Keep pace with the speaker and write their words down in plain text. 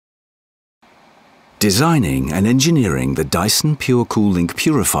Designing and engineering the Dyson Pure Cool Link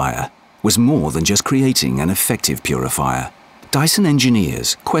Purifier was more than just creating an effective purifier. Dyson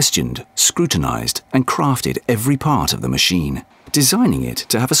engineers questioned, scrutinized, and crafted every part of the machine, designing it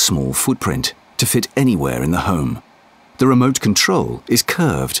to have a small footprint, to fit anywhere in the home. The remote control is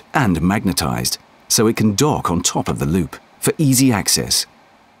curved and magnetized, so it can dock on top of the loop for easy access.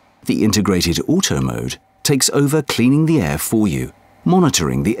 The integrated auto mode takes over cleaning the air for you,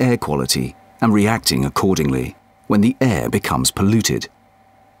 monitoring the air quality and reacting accordingly when the air becomes polluted.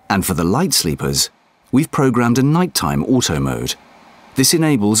 And for the light sleepers, we've programmed a nighttime auto mode. This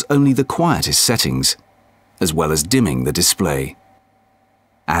enables only the quietest settings, as well as dimming the display.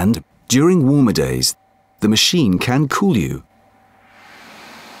 And during warmer days, the machine can cool you.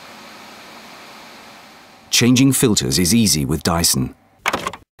 Changing filters is easy with Dyson.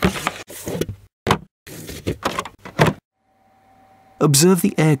 Observe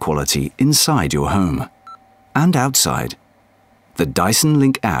the air quality inside your home and outside. The Dyson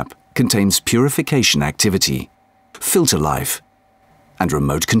Link app contains purification activity, filter life, and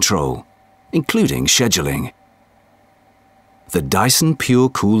remote control, including scheduling. The Dyson Pure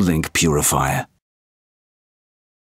Cool Link Purifier.